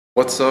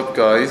What's up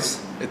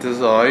guys, it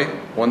is I,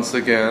 once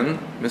again,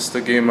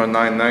 MR.GAMER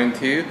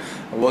 990,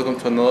 and welcome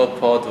to another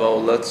part of our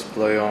Let's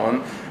Play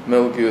on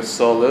Metal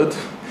Solid.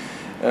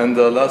 And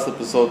last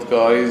episode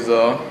guys,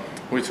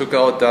 we took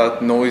out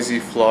that noisy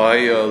fly,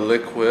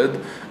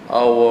 Liquid,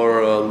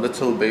 our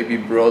little baby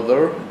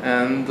brother,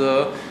 and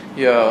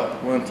yeah,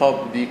 we're on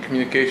top of the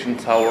communication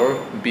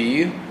tower,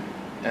 B,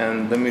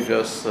 and let me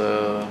just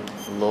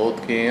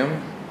load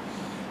game.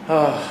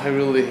 I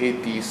really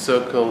hate the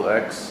circle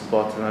X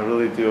button, I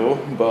really do,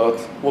 but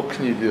what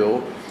can you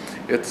do?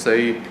 It's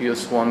a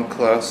PS1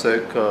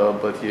 classic,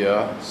 but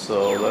yeah,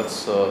 so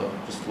let's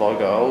just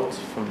log out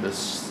from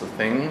this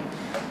thing,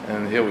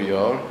 and here we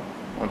are,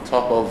 on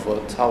top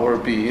of Tower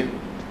B,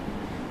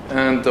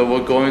 and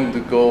we're going to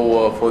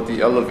go for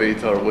the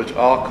elevator, which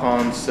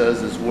Archon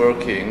says is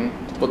working,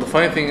 but the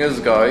funny thing is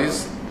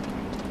guys,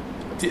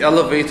 the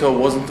elevator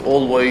wasn't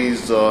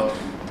always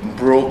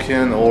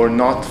broken or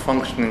not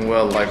functioning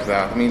well like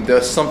that. I mean,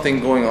 there's something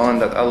going on in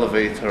that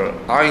elevator.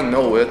 I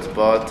know it,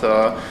 but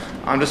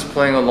I'm just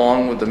playing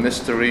along with the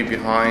mystery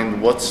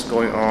behind what's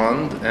going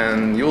on,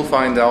 and you'll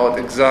find out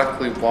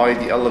exactly why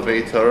the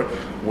elevator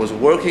was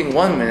working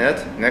one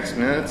minute, next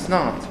minute it's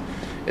not.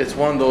 It's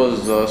one of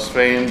those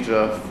strange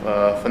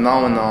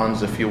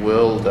phenomenons, if you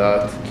will,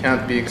 that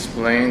can't be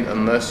explained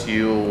unless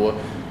you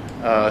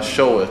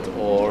show it,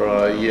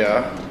 or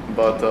yeah,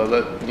 but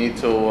let me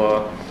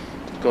to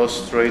go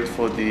straight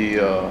for the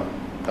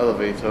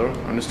elevator.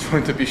 I'm just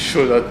trying to be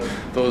sure that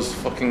those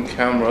fucking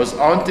cameras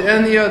aren't,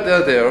 and yeah,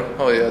 they're there.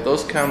 Oh yeah,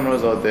 those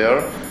cameras are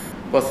there.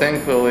 But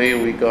thankfully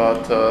we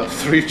got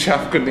 3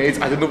 chaff grenades.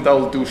 I don't know if that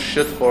will do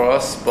shit for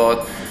us,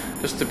 but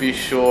just to be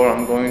sure,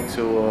 I'm going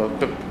to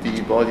equip the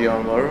body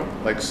armor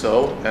like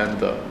so.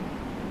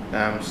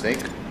 And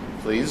Snake,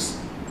 please,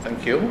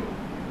 thank you,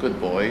 good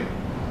boy.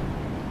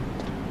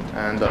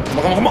 And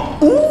come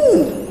on.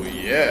 Ooh,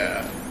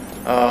 yeah.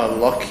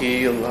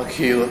 Lucky.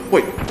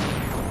 Wait,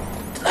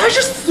 did I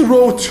just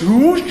throw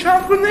 2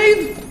 chaff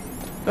grenades?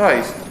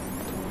 Guys,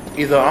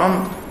 either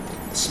I'm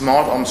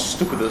smart or I'm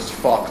stupid as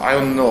fuck. I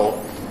don't know.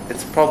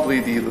 It's probably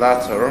the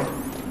latter.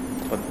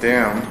 But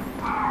damn,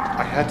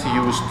 I had to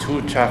use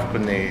 2 chaff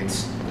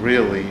grenades.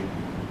 Really.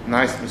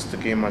 Nice,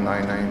 MR.GAMER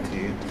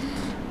 990.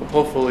 But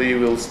hopefully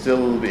we'll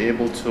still be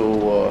able to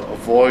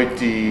avoid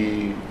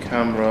the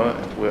camera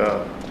if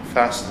we're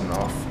fast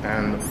enough,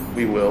 and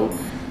we will.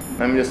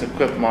 Let me just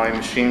equip my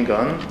machine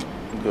gun.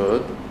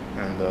 Good.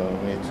 And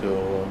we need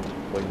to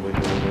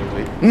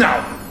wait.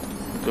 Now!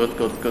 Good.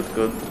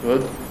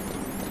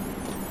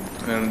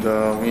 And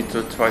we need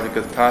to try to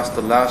get past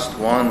the last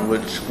one,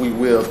 which we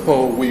will.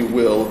 Oh, we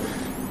will.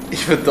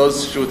 If it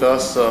does shoot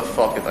us,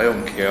 fuck it, I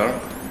don't care.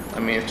 I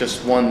mean, it's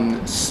just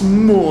one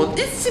small,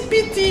 itsy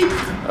bitty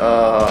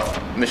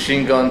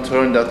machine gun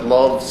turret that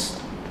loves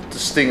to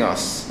sting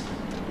us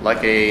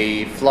like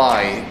a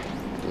fly.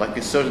 Like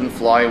a certain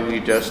fly we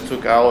just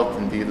took out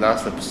in the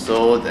last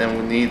episode, and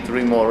we need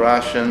 3 more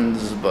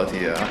rations, but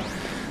yeah.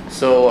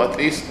 So at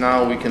least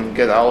now we can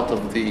get out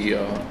of the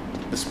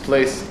this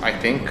place, I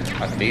think,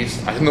 at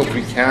least. I don't know if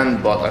we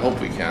can, but I hope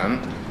we can.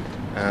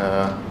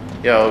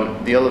 Yeah,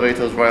 the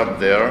elevator is right up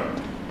there.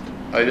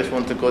 I just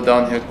want to go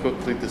down here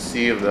quickly to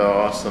see if there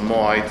are some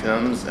more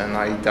items, and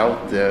I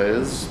doubt there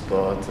is,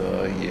 but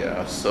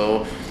yeah.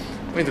 So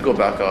we need to go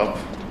back up.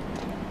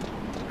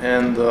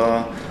 And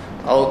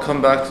I'll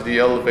come back to the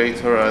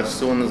elevator as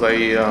soon as I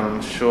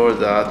am sure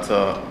that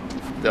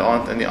there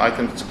aren't any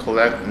items to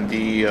collect in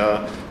the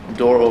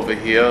door over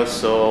here,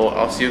 so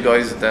I'll see you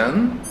guys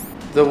then.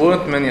 There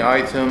weren't many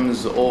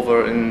items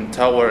over in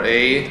Tower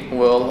A.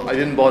 Well, I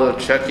didn't bother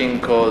checking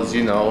because,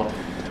 you know,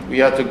 we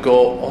had to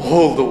go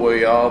all the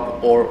way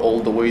up or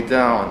all the way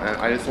down, and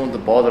I just don't want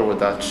to bother with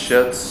that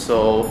shit,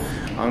 so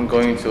I'm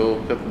going to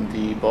equip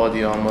the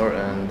body armor,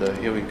 and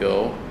here we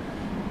go.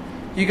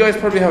 You guys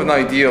probably have an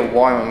idea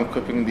why I'm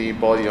equipping the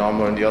body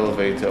armor in the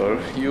elevator.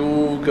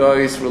 You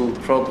guys will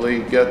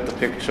probably get the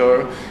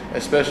picture,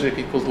 especially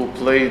people who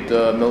played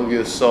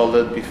Metal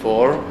Solid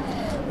before.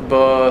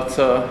 But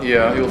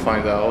yeah, you'll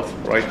find out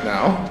right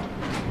now.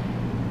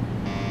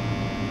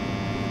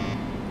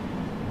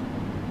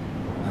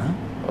 Huh?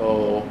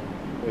 Oh,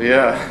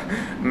 yeah,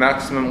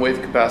 maximum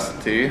weight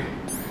capacity.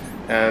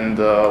 And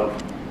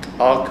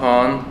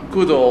Archon,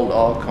 good old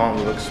Archon,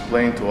 will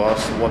explain to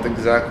us what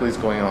exactly is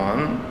going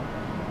on.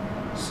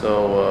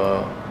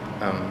 So,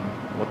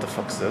 what the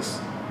fuck's this?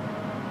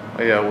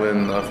 Oh yeah, we're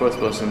in first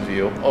person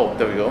view. Oh,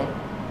 there we go.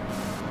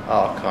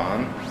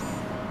 Archon.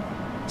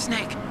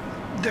 Snake,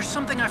 there's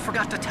something I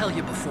forgot to tell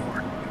you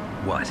before.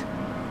 What?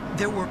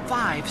 There were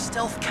 5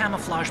 stealth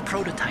camouflage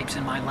prototypes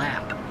in my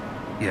lab.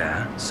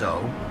 Yeah,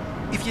 so?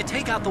 If you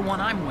take out the one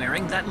I'm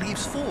wearing, that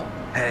leaves 4.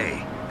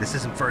 Hey, this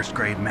isn't first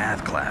grade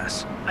math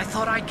class. I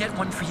thought I'd get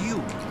one for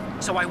you.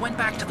 So I went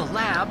back to the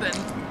lab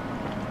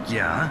and...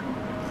 Yeah?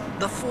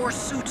 The 4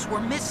 suits were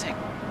missing.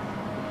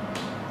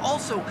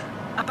 Also,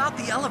 about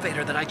the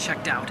elevator that I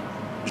checked out,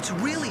 it's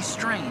really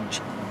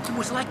strange. It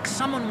was like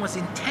someone was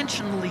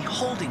intentionally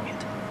holding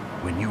it.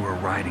 When you were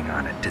riding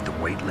on it, did the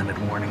weight limit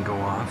warning go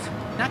off?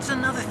 That's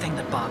another thing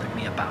that bothered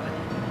me about it.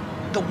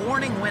 The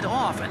warning went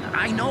off, and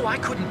I know I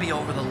couldn't be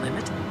over the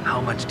limit. How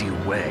much do you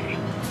weigh?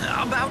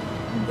 About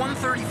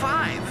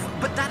 135,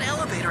 but that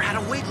elevator had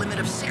a weight limit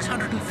of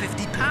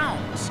 650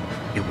 pounds.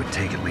 It would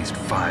take at least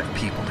 5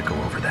 people to go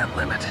over that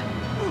limit.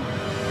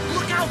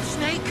 Look out,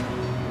 Snake!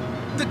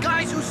 The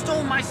guys who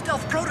stole my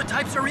stealth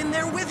prototypes are in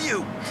there with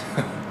you!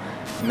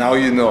 Now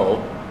you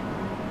know.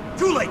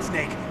 Too late,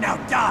 Snake. Now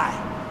die!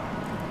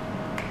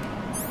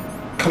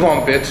 Come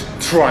on, bitch.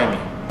 Try me.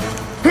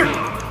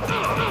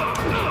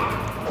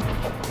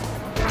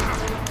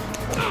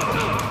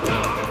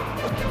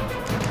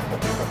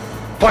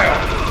 Fire!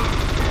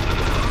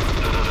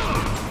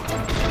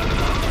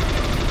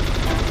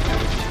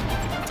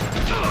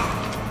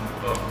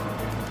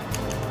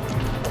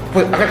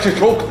 Wait, I actually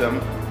choked them.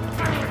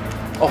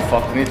 Oh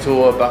fuck, I need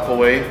to back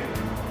away.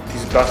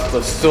 These bastards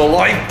are still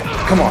alive.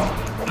 Come on.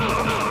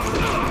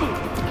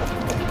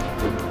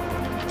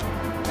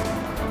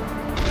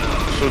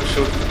 Shoot,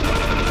 shoot.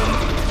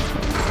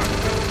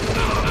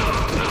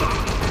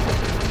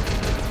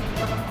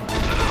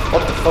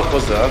 What the fuck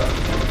was that?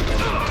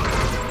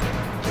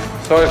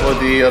 Sorry for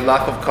the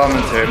lack of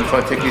commentary. I'm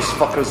trying to take these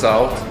fuckers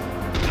out.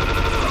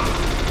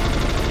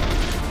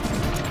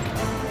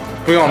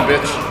 Bring on,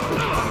 bitch.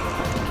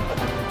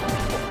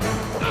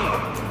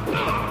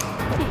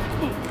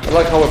 I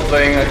like how we're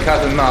playing a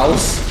cat and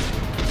mouse.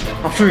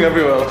 I'm shooting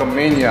everywhere like a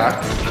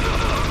maniac.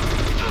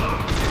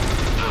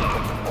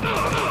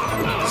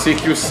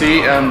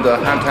 CQC and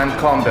hand-to-hand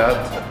combat.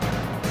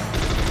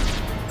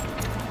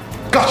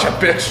 Gotcha,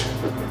 bitch!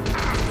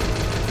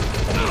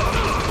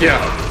 Yeah,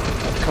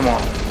 come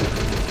on.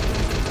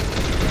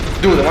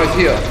 Dude, I'm right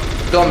here.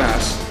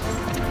 Dumbass.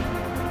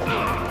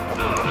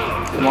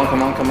 Come on,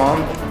 come on, come on.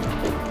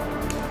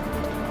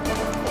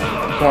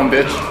 Come on,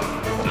 bitch.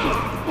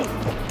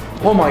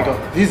 Oh my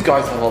god, these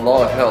guys have a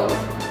lot of health.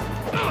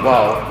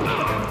 Wow.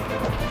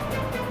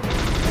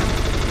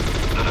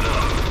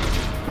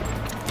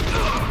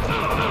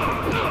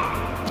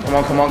 Come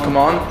on, come on, come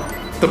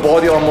on. The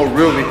body armor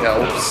really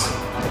helps.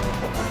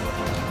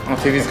 I'm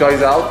gonna take these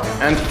guys out,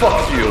 and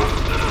fuck you.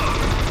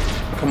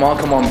 Come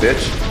on,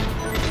 bitch.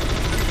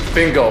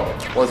 Bingo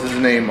was his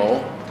name,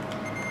 oh.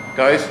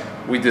 Guys,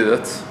 we did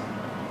it.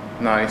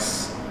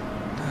 Nice.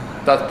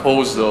 That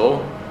pose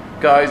though.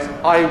 Guys,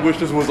 I wish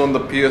this was on the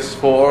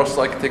PS4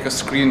 so I could take a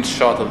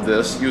screenshot of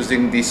this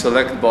using the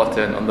select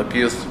button on the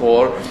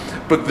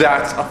PS4. But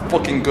that's a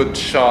fucking good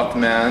shot,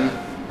 man.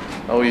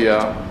 Oh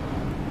yeah.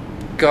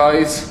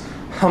 Guys,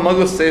 I'm not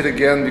gonna say it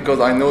again because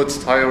I know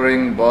it's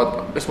tiring,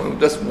 but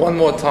just one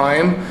more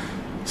time.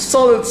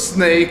 Solid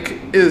Snake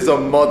is a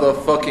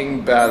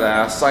motherfucking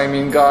badass. I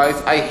mean,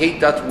 guys, I hate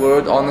that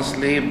word,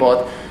 honestly,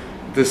 but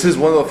this is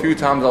one of the few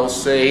times I'll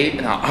say,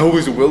 and I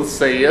always will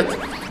say it,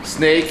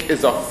 Snake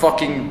is a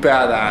fucking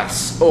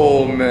badass.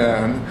 Oh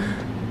man.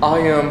 I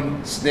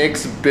am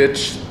Snake's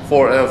bitch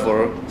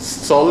forever.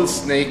 Solid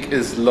Snake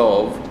is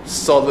love.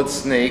 Solid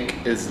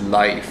Snake is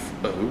life.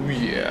 Oh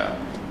yeah.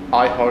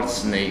 I heart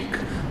Snake.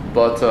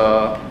 But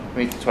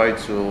we need to try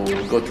to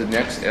go to the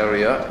next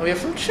area. We have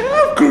some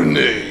chaff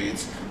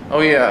grenades. Oh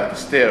yeah,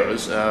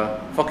 stairs.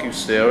 Fuck you,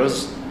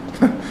 stairs.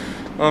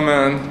 Oh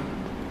man.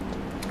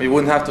 We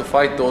wouldn't have to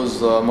fight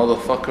those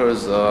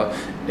motherfuckers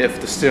if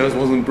the stairs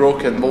wasn't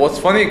broken. But what's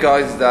funny,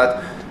 guys, is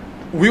that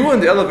we were in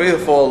the elevator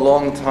for a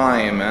long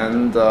time,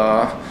 and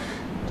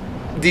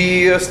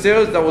the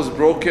stairs that was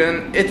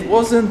broken, it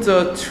wasn't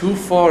too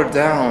far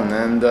down,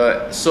 and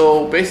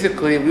so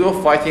basically we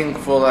were fighting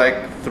for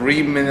like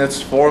 3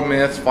 minutes, 4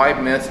 minutes,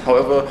 5 minutes,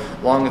 however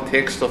long it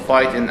takes to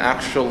fight in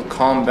actual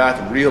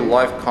combat, real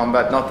life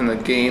combat, not in a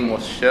game or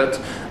shit.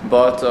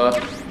 But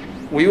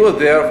we were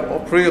there for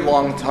a pretty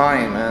long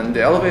time, and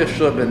the elevator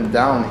should have been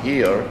down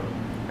here.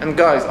 And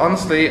guys,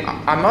 honestly,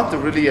 I'm not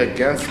really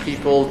against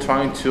people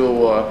trying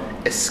to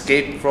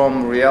escape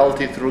from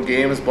reality through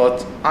games,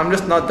 but I'm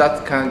just not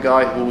that kind of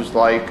guy who's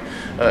like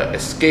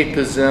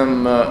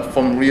escapism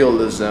from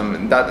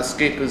realism, that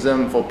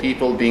escapism for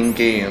people being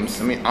games.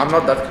 I mean, I'm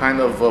not that kind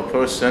of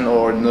person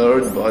or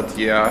nerd, but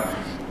yeah,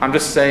 I'm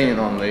just saying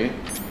only.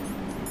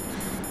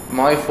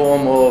 My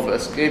form of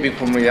escaping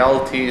from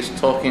reality is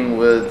talking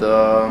with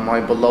my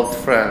beloved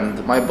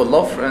friend. My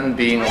beloved friend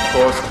being, of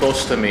course,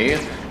 close to me.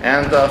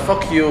 And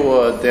fuck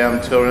you,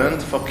 damn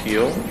Turret, fuck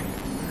you.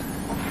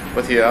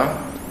 But yeah,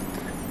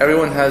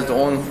 everyone has their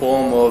own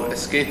form of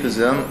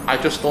escapism. I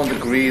just don't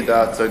agree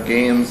that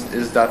games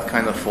is that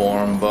kind of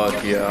form,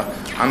 but yeah,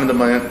 I'm in the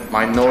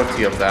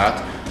minority of that.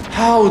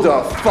 How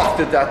the fuck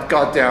did that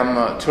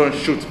goddamn Turret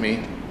shoot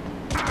me?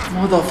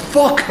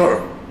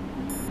 Motherfucker!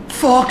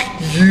 Fuck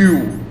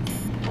you!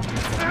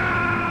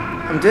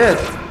 I'm dead.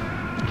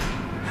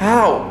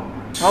 How?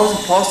 How is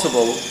it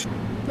possible?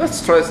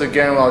 Let's try this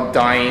again without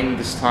dying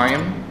this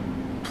time.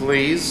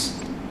 Please.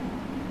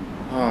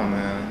 Oh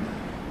man.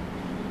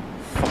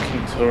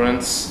 Fucking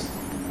turrets.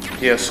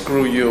 Yeah,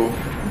 screw you,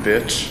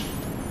 bitch.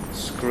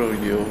 Screw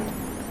you.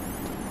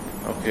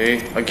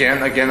 Okay,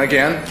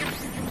 again.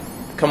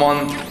 Come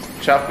on,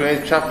 chaff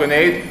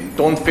grenade.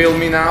 Don't fail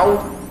me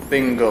now.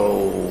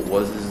 Bingo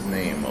was his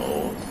name,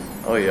 oh.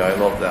 Oh yeah, I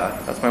love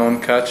that. That's my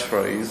own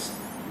catchphrase.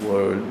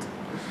 Word.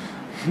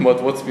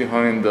 But what's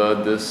behind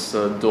this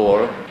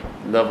door?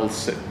 Level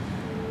 6.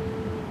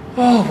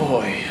 Oh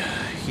boy.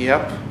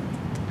 Yep.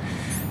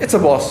 It's a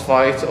boss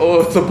fight.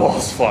 Oh, it's a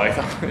boss fight.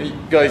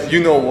 Guys,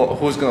 you know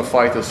who's gonna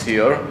fight us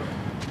here.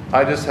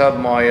 I just have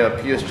my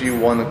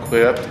PSG-1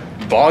 equipped.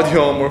 Body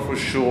armor for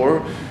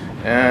sure.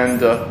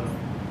 And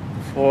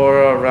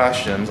for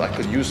rations, I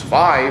could use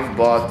 5,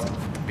 but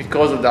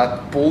because of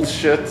that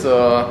bullshit,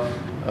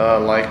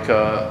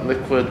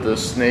 Liquid,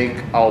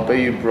 Snake, I'll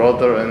Obey Your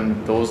Brother,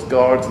 and those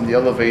guards in the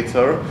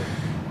elevator,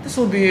 this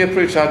will be a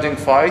pretty challenging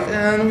fight,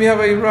 and we have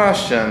a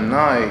ration.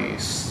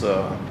 Nice.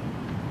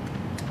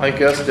 I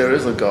guess there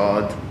is a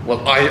god.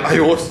 Well, I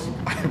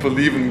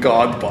believe in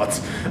God, but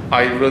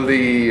I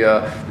really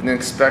didn't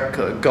expect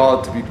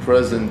God to be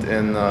present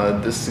in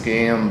this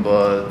game.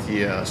 But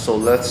yeah, so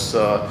let's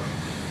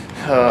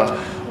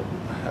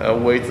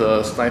wait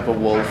the sniper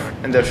wolf,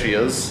 and there she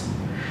is.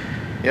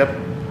 Yep,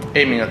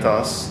 aiming at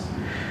us.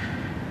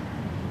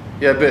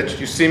 Yeah, bitch,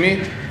 you see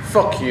me?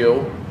 Fuck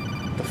you.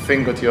 The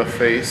finger to your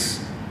face.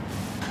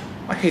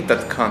 I hate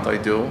that cunt, I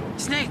do.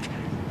 Snake,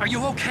 are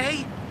you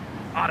okay?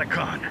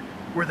 Otacon,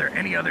 were there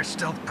any other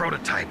stealth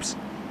prototypes?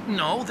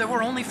 No, there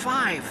were only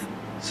 5.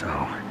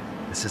 So,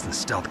 this isn't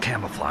stealth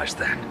camouflage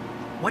then?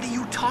 What are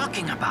you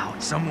talking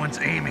about? Someone's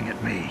aiming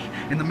at me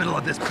in the middle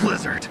of this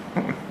blizzard.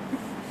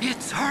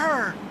 It's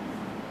her!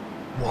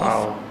 Wolf?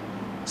 Wow.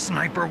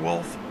 Sniper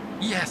Wolf?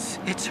 Yes,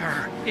 it's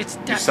her. It's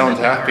definitely You sound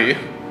happy.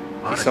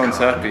 her. He sounds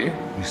happy.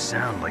 You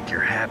sound like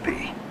you're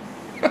happy.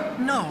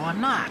 No,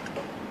 I'm not.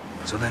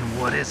 So then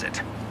what is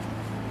it?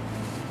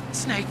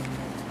 Snake,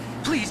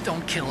 please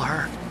don't kill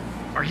her.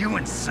 Are you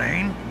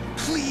insane?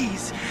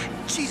 Please.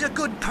 She's a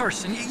good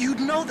person. You'd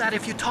know that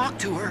if you talked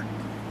to her.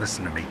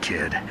 Listen to me,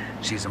 kid.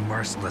 She's a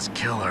merciless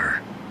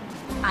killer.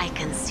 I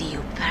can see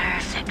you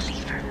perfectly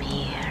from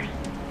here.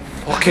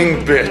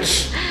 Fucking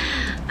bitch.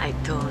 I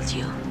told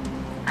you,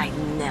 I'd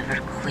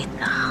never quit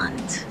the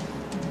hunt.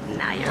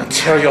 Now you're... I'll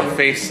tear your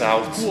face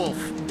out.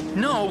 Wolf,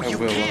 no, you I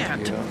will,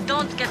 can't. yeah.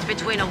 Don't get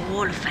between a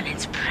wolf and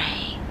its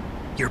prey.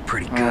 You're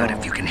pretty good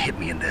if you can hit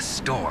me in this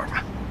storm.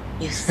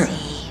 You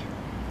see,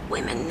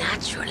 women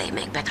naturally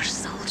make better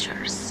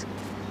soldiers.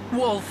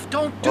 Wolf,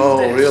 don't do Oh,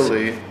 this.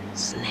 really?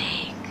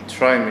 Snake,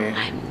 Try me.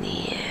 I'm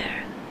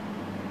near.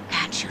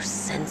 Can't you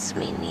sense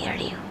me near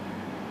you?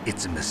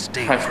 It's a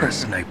mistake for a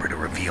sniper to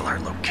reveal our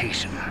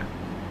location.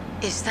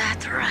 Is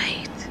that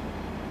right?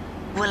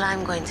 Well,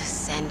 I'm going to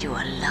send you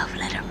a love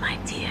letter, my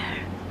dear.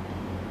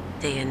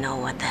 Do you know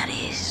what that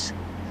is?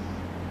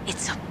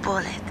 It's a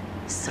bullet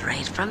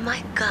straight from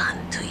my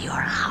gun to your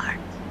heart.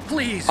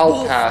 Please, I'll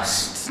Wolf.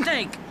 pass.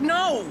 Snake,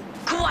 no!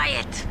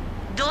 Quiet!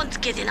 Don't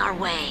get in our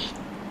way.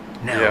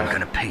 Now Yeah. I'm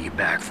gonna pay you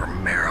back for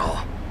Meryl.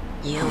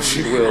 You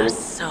she men will. are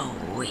so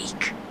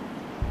weak.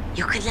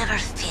 You can never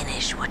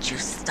finish what you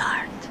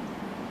start.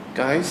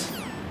 Guys,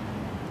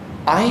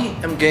 I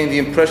am getting the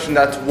impression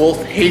that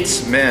Wolf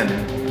hates men.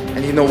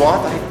 And you know what?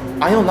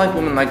 I don't like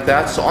women like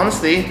that, so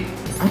honestly,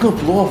 I'm gonna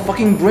blow her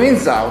fucking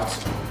brains out.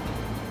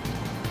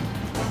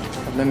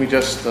 But let me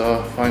just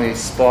find a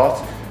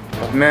spot.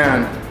 But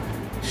man,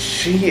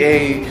 she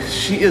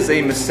is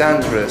a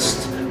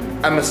misandrist.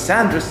 A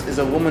misandrist is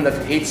a woman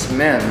that hates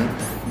men.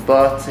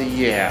 But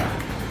yeah,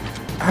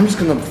 I'm just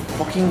gonna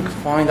fucking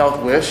find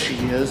out where she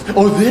is.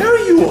 Oh, there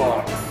you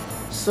are!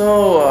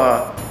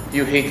 So,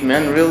 you hate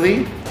men,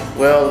 really?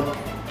 Well,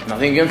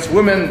 nothing against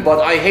women, but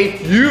I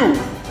hate you!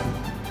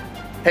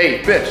 Hey,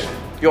 bitch,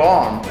 your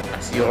arm. I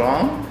see your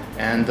arm,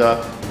 and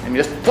let me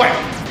just whack!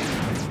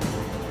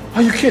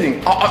 Are you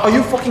kidding? Are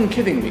you fucking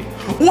kidding me?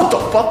 What the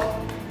fuck?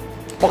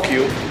 Fuck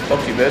you,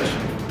 bitch.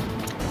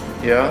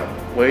 Yeah,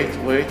 wait.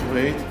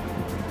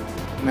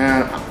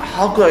 Man,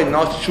 how could I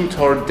not shoot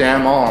her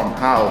damn arm?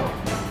 How?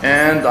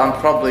 And I'm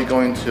probably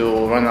going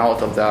to run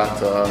out of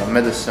that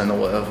medicine or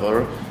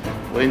whatever.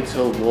 Wait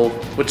until Wolf.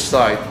 Which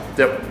side?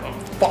 There.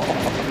 Fuck.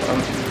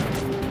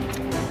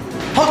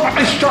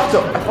 I shot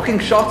her! I fucking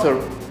shot her!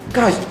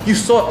 Guys, you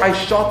saw it, I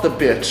shot the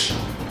bitch!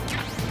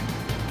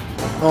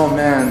 Oh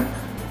man.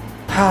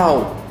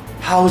 How?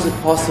 How is it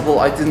possible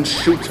I didn't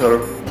shoot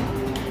her?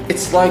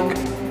 It's like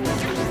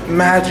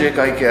magic,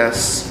 I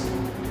guess.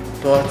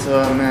 But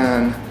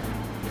man,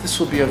 this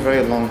will be a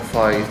very long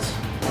fight.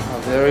 A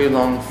very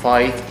long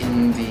fight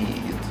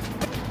indeed.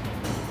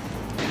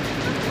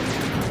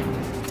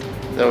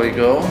 There we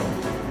go.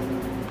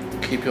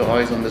 Keep your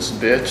eyes on this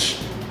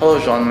bitch. Hello,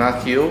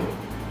 Jean-Matthew.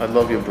 I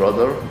love you,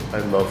 brother. I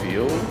love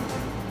you.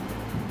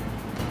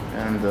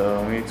 And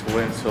we need to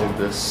wait until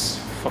this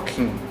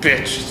fucking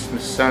bitch, this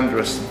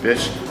misandrous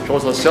bitch,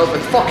 shows herself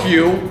and fuck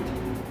you!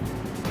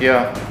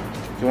 Yeah.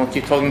 You want to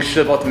keep talking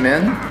shit about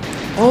men?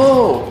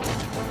 Oh!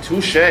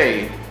 Touche.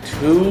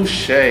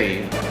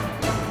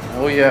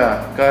 Oh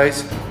yeah,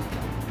 guys.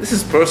 This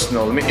is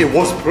personal. I mean, it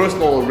was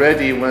personal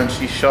already when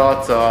she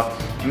shot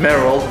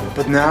Meryl,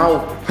 but now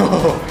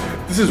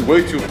this is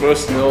way too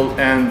personal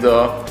and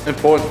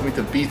important for me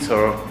to beat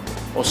her,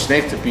 or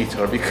Snake to beat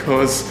her,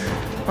 because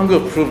I'm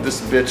gonna prove this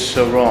bitch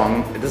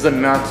wrong. It doesn't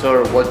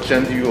matter what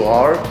gender you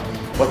are.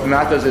 What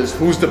matters is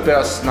who's the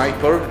best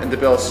sniper and the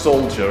best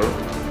soldier.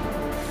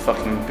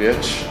 Fucking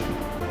bitch.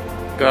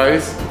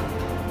 Guys,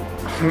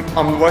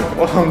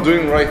 what I'm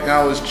doing right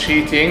now is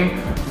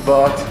cheating,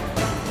 but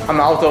I'm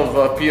out of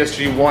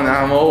PS3 1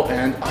 ammo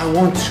and I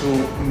want to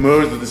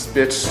murder this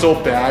bitch so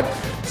bad.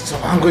 So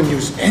I'm going to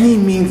use any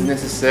means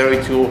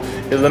necessary to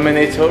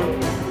eliminate her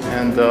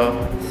and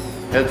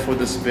head for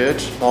this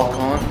bitch. Lock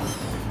on.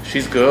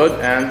 She's good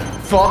and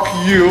fuck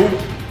you.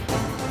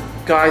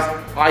 Guys,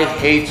 I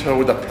hate her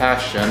with a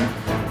passion.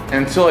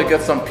 Until I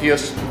get some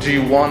PSG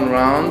 1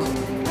 round,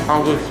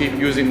 I'm gonna keep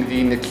using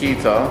the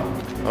Nikita.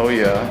 Oh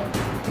yeah,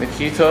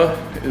 Nikita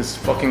is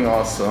fucking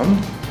awesome.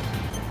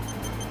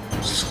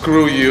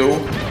 Screw you.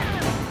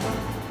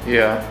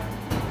 Yeah,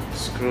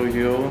 screw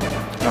you.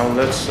 Now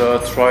let's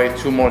try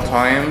 2 more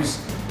times.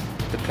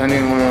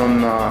 Depending on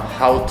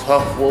how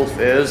tough Wolf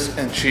is,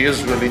 and she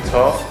is really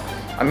tough.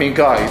 I mean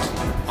guys,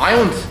 I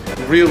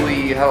don't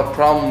really have a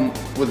problem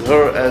with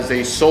her as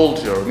a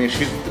soldier. I mean,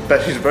 she's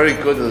very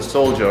good as a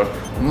soldier.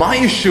 My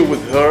issue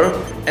with her,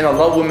 and a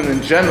lot of women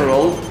in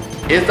general,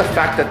 is the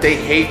fact that they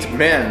hate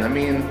men. I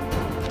mean,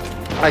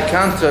 I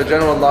can't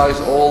generalize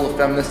all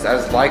feminists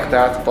as like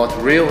that, but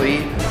really,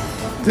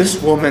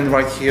 this woman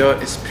right here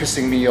is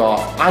pissing me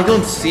off. I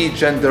don't see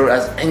gender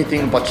as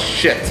anything but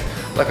shit.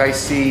 Like I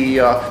see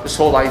this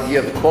whole idea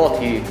of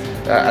equality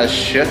as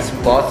shit,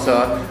 but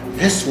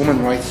this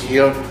woman right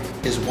here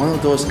is one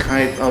of those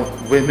kind of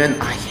women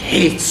I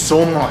hate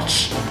so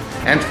much.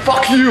 And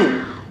fuck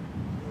you!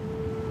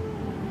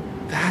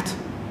 That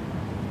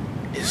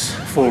is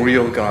for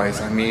real,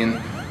 guys. I mean,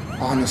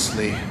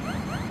 honestly.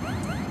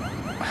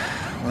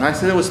 When I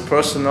said it was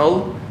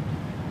personal,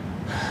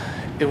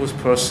 it was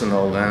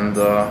personal, and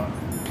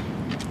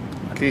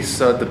at least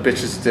the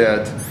bitch is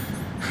dead.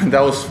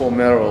 That was for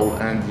Meryl,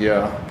 and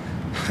yeah,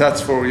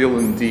 that's for real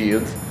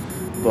indeed.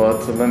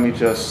 But let me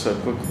just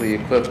quickly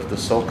equip the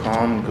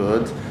SOCOM,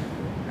 good.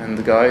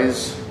 And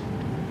guys,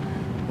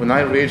 when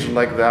I rage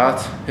like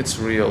that, it's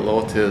real,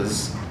 oh it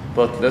is.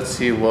 But let's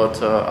see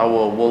what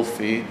our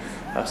Wolfie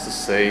has to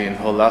say in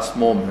her last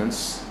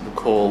moments, the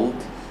cold.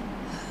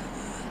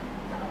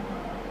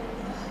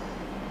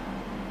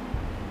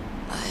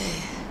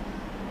 I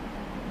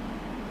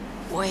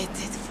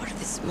waited for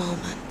this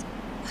moment.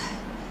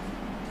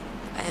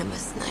 I am a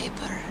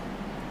sniper.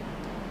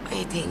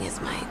 Waiting is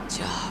my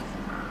job.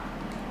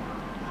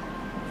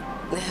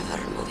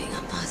 Never moving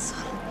a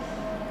muscle.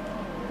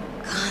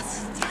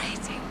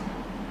 Concentrating.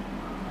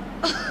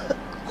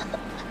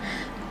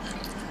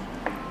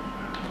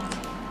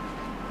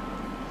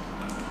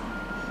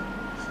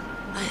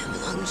 I am a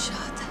long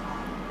shot.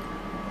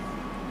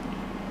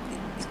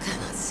 You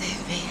cannot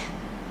save me.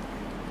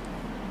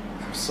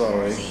 I'm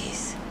sorry.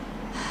 Please.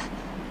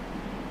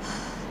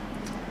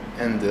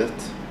 End it.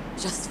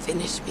 Just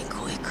finish me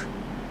quick.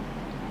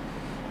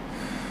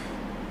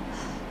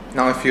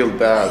 Now I feel I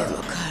bad. am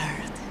a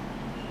Kurd.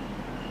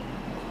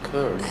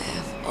 Kurd? I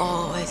have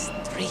always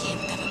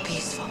dreamed of a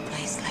peaceful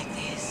place like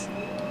this.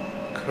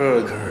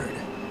 Kurd. Kurd.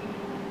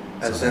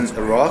 As So in that's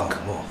where you Iraq?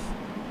 caught Wolf.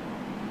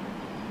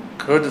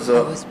 Kurd is I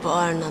a was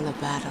born on the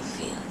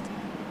battlefield,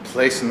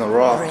 place in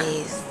Iraq,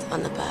 raised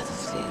on the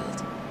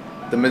battlefield.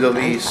 the Middle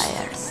East.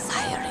 Gunfire,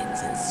 sirens,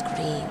 and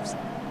screams.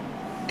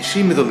 Is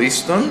she Middle They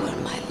Eastern? were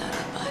my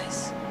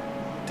lullabies.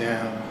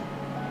 Damn.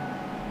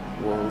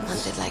 Wolves.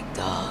 Hunted like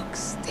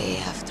dogs, day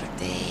after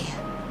day.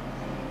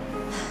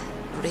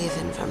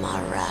 Driven from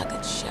our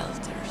ragged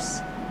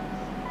shelters.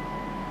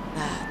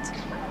 That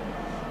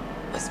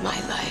was my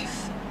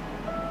life.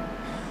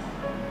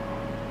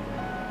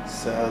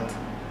 Sad.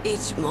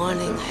 Each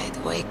morning I'd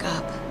wake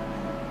up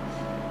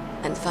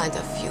and find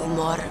a few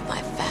more of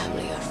my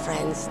family or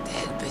friends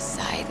dead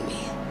beside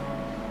me.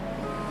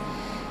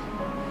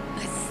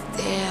 I'd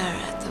stare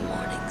at the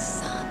morning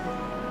sun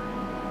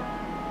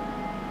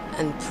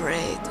and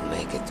pray to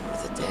make it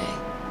through the day.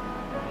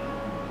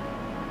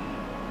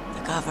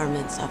 The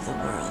governments of the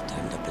world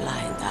turned a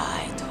blind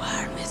eye to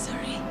our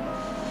misery.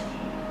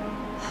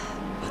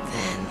 But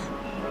then,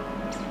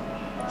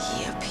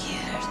 he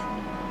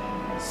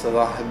appeared,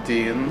 Salah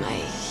ad-Din my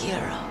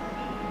hero,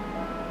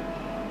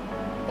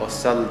 or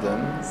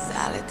Saladin,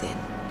 Saladin.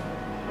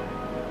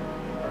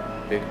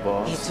 Big He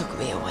Boss. took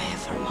me away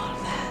from all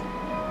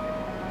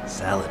that.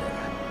 Saladin.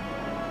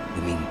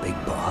 You mean Big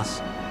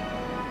Boss?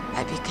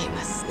 I became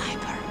a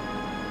sniper,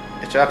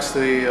 It's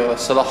actually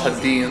Salah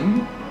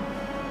ad-Din,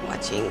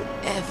 watching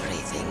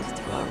everything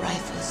through a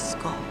rifle's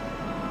scope.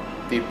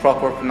 the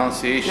proper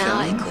pronunciation. Now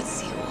I could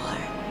see war,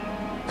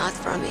 not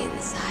from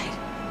inside,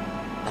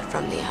 but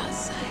from the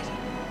outside,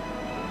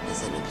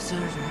 as an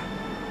observer.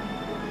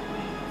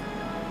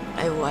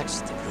 I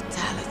watched the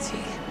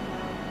brutality,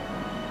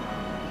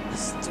 the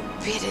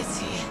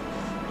stupidity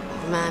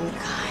of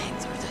mankind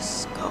through the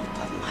scope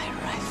of my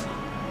rifle.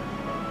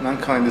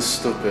 Mankind is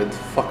stupid.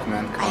 Fuck I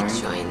mankind.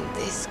 joined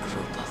this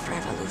group of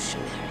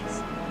revolutionaries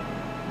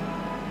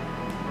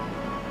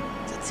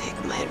to take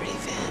my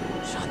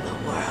revenge on the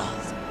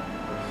world.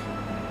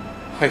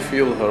 I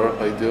feel her,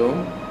 I do.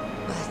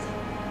 But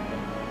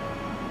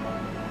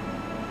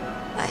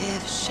I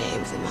have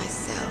shamed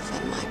myself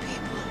and my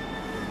people.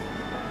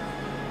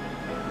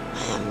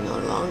 I am no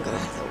longer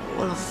the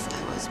wolf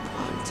I was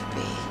born to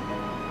be.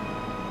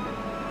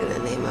 In the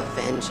name of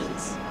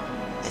vengeance,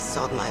 I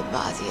sold my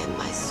body and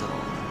my soul.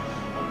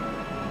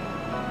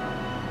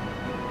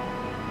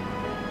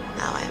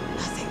 Now I am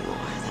nothing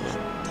more than a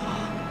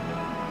dog.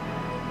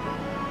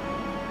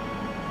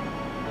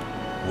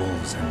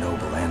 Wolves are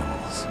noble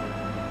animals.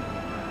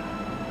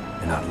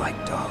 They're not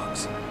like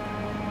dogs.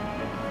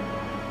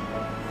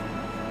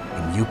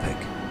 In Yupik,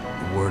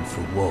 the word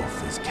for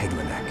wolf is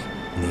Keglenek,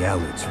 and the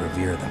Aleuts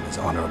revere them as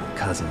honorable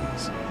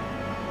cousins.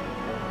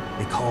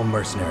 They call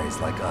mercenaries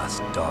like us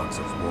dogs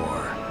of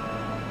war.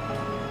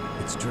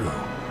 It's true.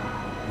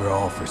 We're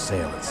all for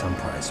sale at some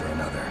price or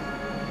another.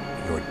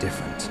 But you're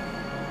different.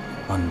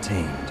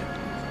 Untamed.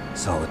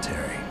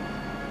 Solitary.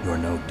 You're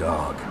no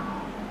dog.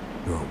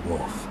 You're a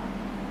wolf.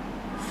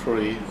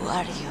 Free. Who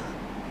are you?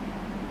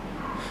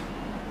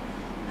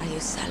 Are you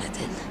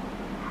Saladin?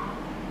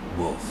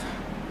 Wolf.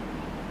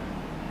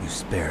 You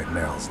spared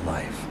Meryl's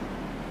life.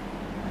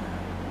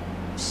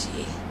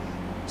 She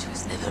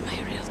was never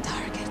my real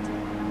target.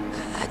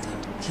 I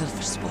don't kill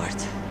for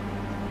sport.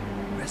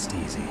 Rest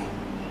easy.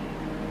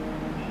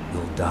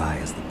 You'll die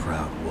as the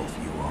proud wolf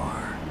you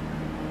are.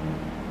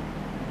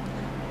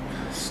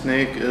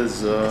 Snake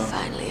is I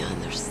finally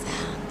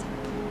understand.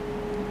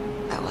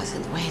 I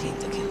wasn't waiting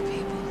to kill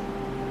people.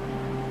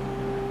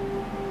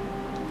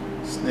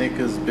 Snake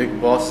is Big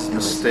Boss's I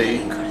was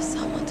mistake. waiting for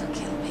someone to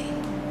kill me.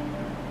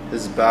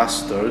 His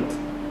bastard.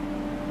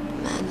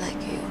 A man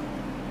like you.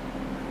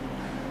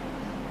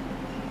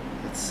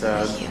 It's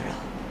A sad. hero.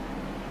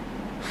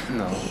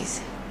 No.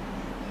 Please.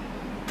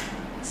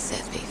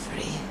 Set me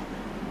free.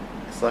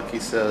 It's like he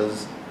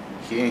says,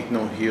 he ain't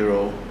no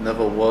hero.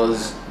 Never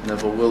was,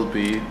 never will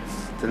be.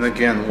 Then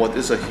again, what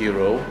is a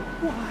hero?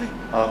 Why?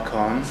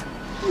 Archon.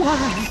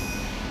 Why?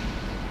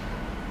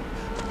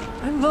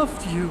 I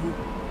loved you.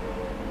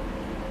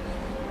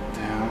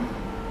 Damn.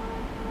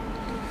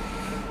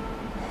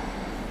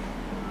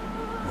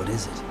 What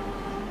is it?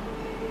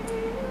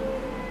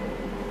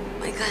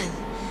 My gun.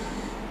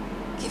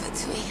 Give it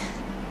to me.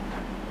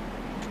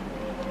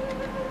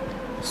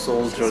 A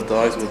soldier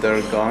dies with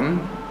their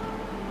gun.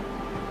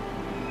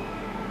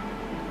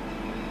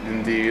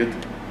 Indeed,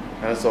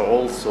 as are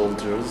all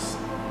soldiers.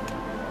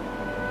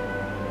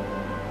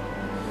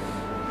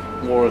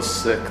 War is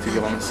sick, to be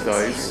honest,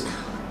 guys.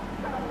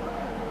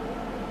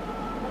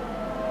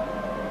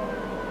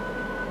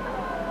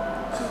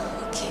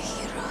 Okay,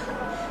 hero.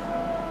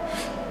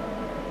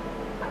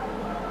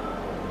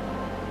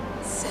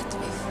 Set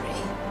me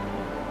free.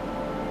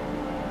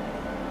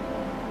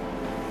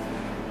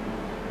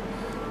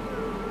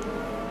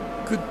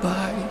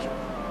 Goodbye.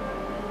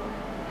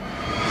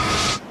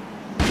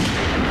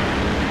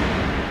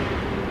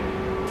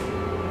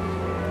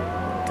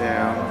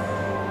 Damn.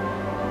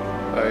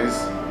 Guys.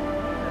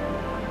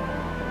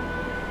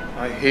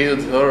 I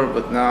hated her,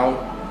 but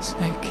now,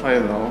 Snake, I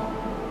don't know.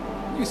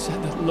 you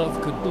said that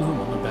love could bloom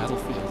on the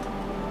battlefield,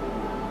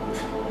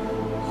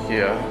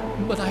 Yeah.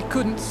 but I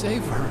couldn't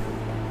save her.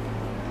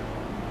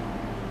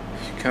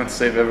 You can't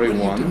save What are you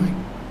everyone.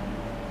 doing?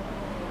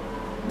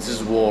 This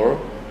is war.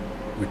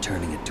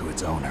 Returning it to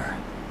its owner.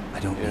 I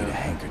don't need Yeah. a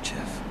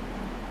handkerchief.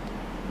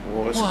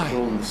 War is Why?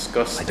 cruel and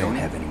disgusting. I don't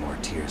have any more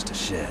tears to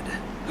shed.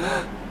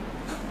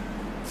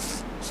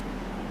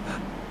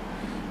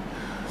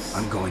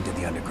 I'm going to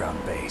the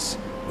underground base.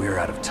 We're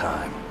out of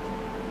time.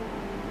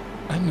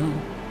 I know.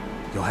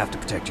 You'll have to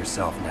protect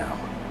yourself now.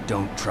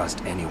 Don't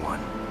trust anyone.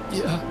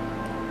 Yeah.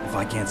 If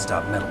I can't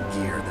stop Metal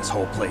Gear, this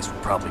whole place will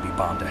probably be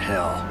bombed to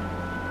hell.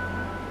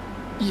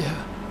 Yeah.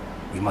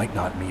 We might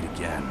not meet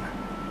again.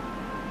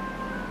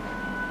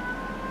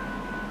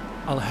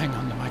 I'll hang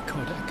on to my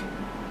codec.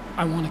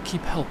 I want to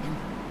keep helping.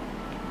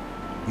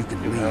 You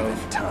can You leave have-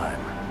 any time.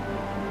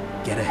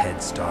 Get a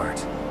head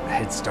start. A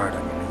head start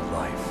on your new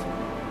life.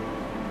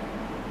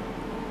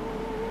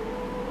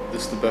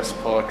 This is the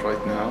best part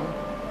right now.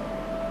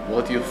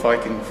 What are you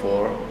fighting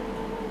for?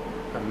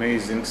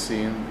 Amazing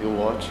scene. You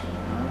watch.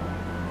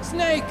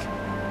 Snake!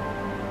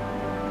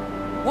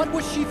 What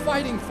was she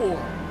fighting for?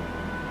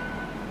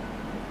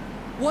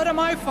 What am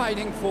I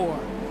fighting for?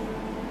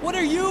 What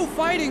are you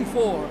fighting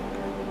for?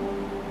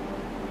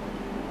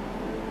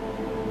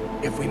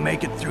 If we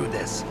make it through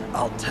this,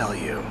 I'll tell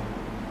you.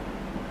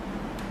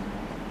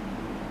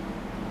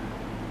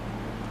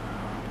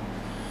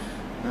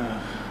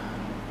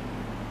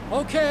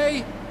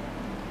 Okay.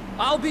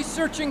 I'll be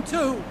searching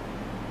too.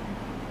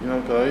 You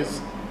know,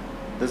 guys,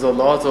 there's a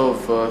lot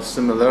of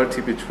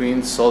similarity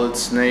between Solid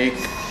Snake,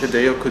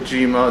 Hideo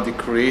Kojima, the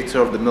creator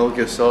of the Metal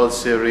Gear Solid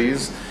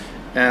series,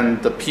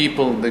 and the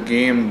people in the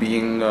game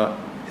being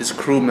his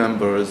crew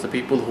members, the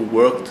people who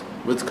worked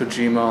with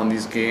Kojima on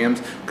these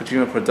games,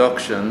 Kojima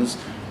Productions.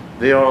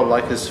 They are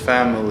like his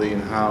family,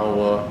 and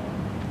how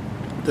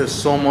there's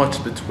so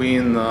much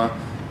between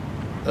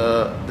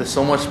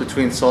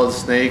Solid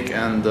Snake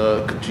and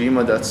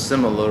Kojima that's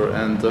similar.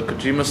 And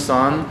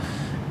Kojima-san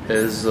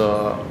is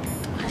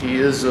he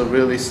is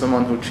really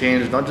someone who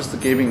changed not just the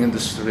gaming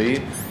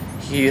industry.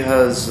 He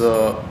has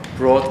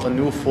brought a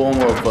new form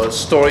of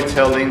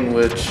storytelling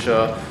which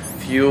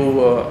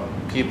few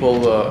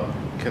people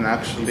can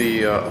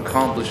actually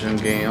accomplish in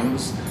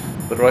games.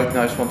 But right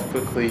now I just want to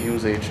quickly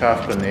use a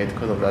chaff grenade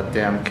because of that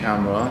damn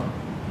camera.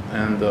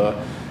 And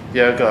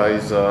yeah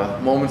guys,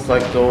 moments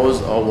like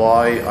those are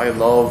why I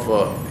love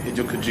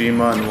Hideo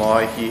Kojima and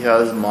why he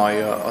has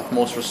my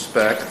utmost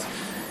respect.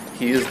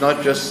 He is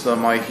not just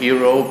my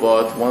hero,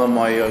 but one of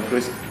my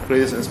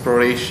greatest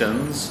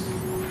inspirations.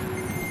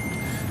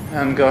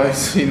 And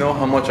guys, you know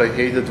how much I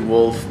hated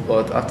Wolf,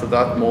 but after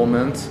that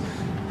moment,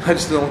 I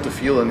just don't know what to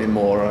feel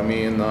anymore. I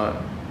mean,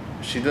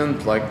 she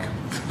didn't like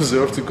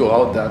deserve to go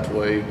out that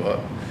way, but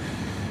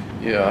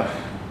yeah,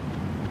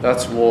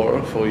 that's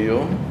war for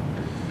you.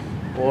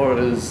 War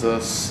is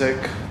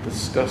sick,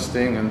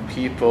 disgusting, and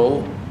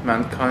people,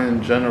 mankind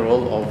in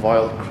general, are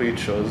vile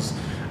creatures.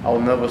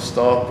 I'll never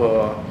stop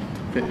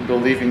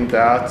believing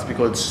that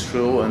because it's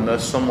true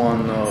unless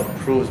someone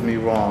proves me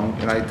wrong,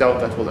 and I doubt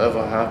that will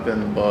ever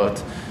happen,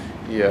 but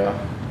yeah.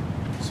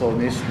 So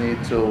we just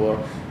need to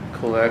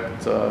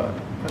collect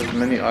as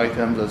many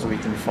items as we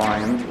can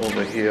find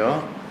over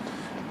here,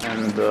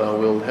 and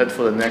we'll head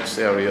for the next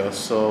area.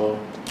 So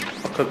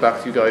I'll cut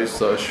back to you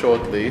guys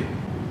shortly.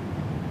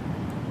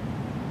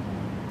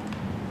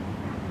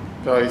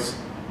 Guys,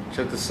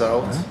 check this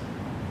out. Huh?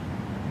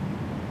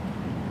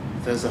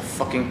 There's a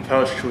fucking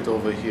parachute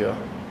over here.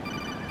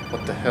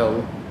 What the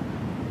hell?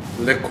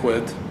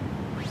 Liquid.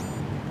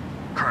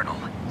 Colonel,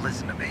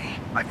 listen to me.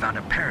 I found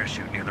a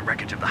parachute near the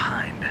wreckage of the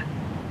Hind.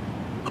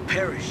 A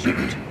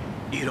parachute?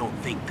 You don't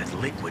think that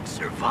Liquid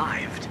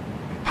survived?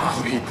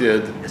 Oh, he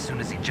did. As soon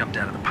as he jumped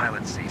out of the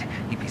pilot's seat,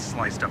 he'd be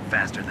sliced up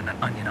faster than an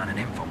onion on an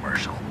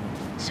infomercial.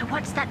 So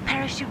what's that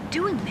parachute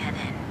doing there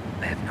then?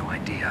 I have no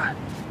idea.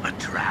 A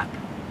trap?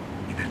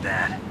 Either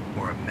that,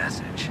 or a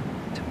message.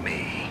 To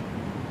me.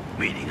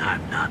 Meaning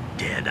I'm not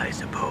dead, I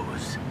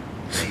suppose.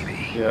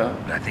 Maybe. Yeah.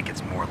 But I think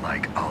it's more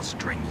like I'll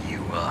string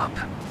you up.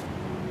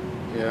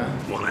 Yeah.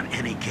 Well, in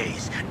any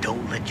case,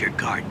 don't let your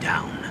guard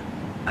down.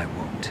 I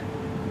won't.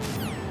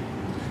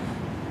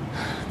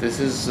 This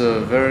is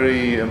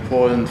very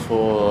important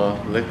for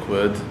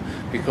Liquid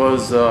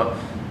because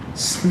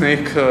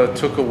Snake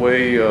took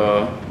away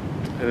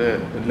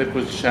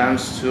Liquid's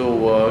chance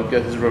to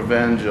get his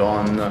revenge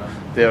on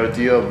their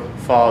dear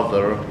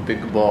father,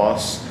 Big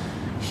Boss.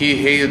 He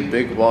hated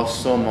Big Boss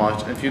so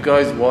much. If you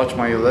guys watch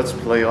my Let's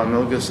Play on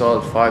Metal Gear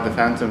Solid 5 The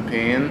Phantom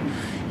Pain,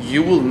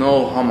 you will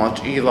know how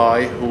much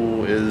Eli,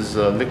 who is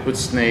Liquid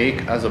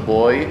Snake as a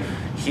boy,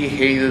 he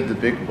hated the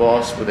Big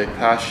Boss with a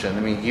passion.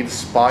 I mean, he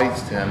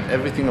despised him.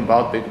 Everything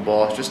about Big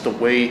Boss, just the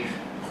way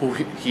who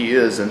he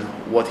is and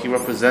what he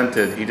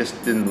represented, he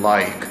just didn't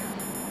like.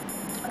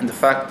 And the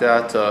fact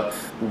that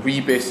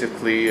we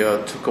basically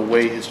took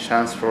away his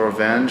chance for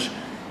revenge,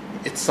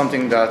 it's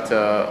something that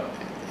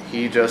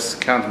he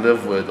just can't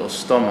live with or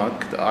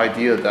stomach, the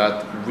idea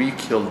that we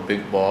killed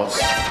Big Boss.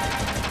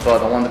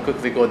 But I want to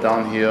quickly go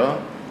down here.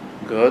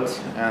 Good.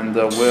 And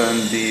we're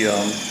in the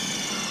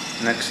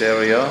next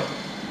area,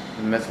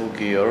 Metal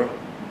Gear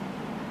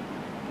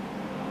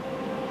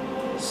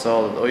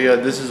Solid. Oh yeah,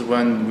 this is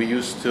when we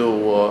used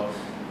to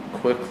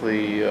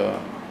quickly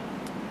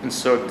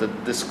insert the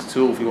disc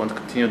 2 if we want to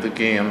continue the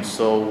game.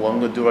 So what I'm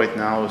going to do right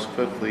now is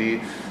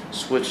quickly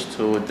switch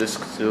to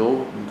disc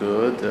 2.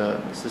 Good.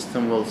 The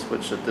system will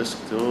switch to disc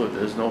 2.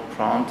 There's no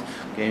prompt.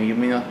 Game, you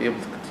may not be able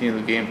to continue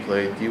the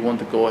gameplay. Do you want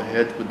to go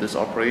ahead with this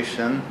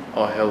operation?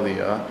 Oh hell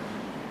yeah.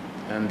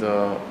 And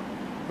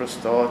press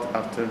start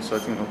after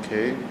inserting.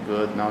 Okay,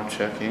 good. Now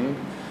checking.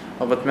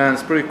 Oh, but man,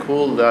 it's pretty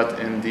cool that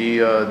in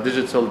the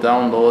digital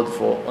download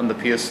for on the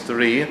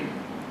PS3,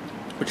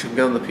 which you can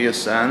get on the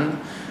PSN,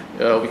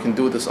 we can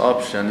do this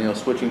option, you know,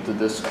 switching to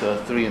disc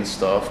 3 and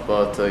stuff.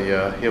 But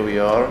yeah, here we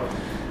are.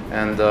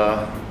 And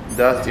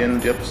that's the end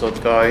of the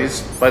episode,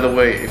 guys. By the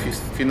way,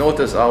 if you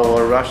notice,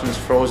 our ration is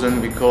frozen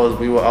because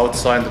we were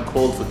outside in the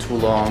cold for too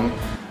long.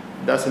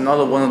 That's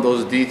another one of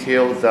those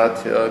details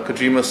that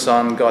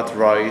Kojima-san got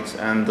right.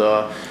 And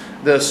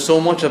there's so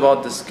much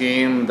about this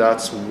game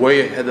that's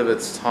way ahead of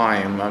its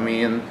time. I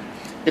mean,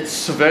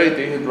 it's very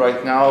dated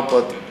right now,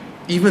 but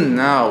even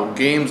now,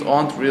 games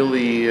aren't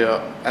really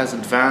as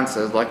advanced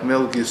as like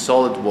Metal Gear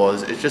Solid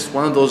was. It's just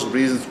one of those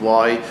reasons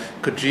why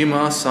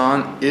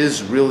Kojima-san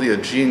is really a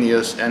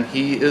genius, and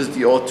he is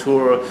the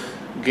auteur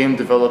game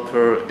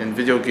developer in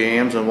video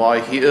games, and why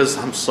he is,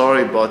 I'm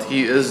sorry, but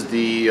he is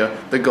the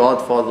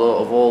godfather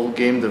of all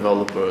game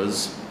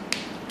developers.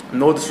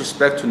 No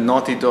disrespect to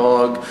Naughty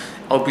Dog,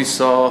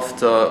 Ubisoft,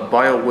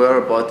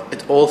 BioWare, but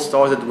it all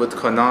started with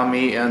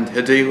Konami and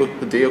Hideo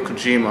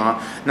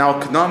Kojima. Now,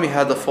 Konami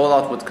had the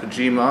fallout with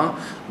Kojima,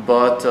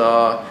 but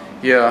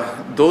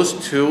yeah,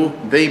 those two,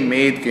 they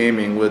made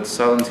gaming with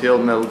Silent Hill,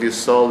 Metal Gear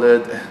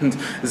Solid, and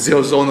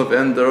Zero Zone of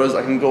Enders.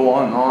 I can go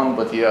on and on,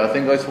 but yeah,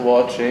 thank you guys for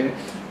watching.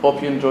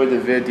 Hope you enjoyed the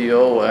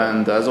video,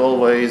 and as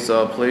always,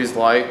 please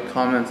like,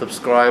 comment,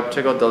 subscribe,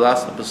 check out the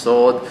last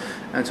episode.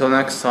 Until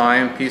next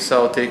time, peace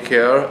out, take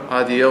care,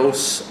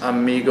 adios,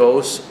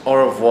 amigos,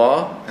 au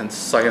revoir, and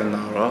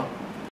sayonara.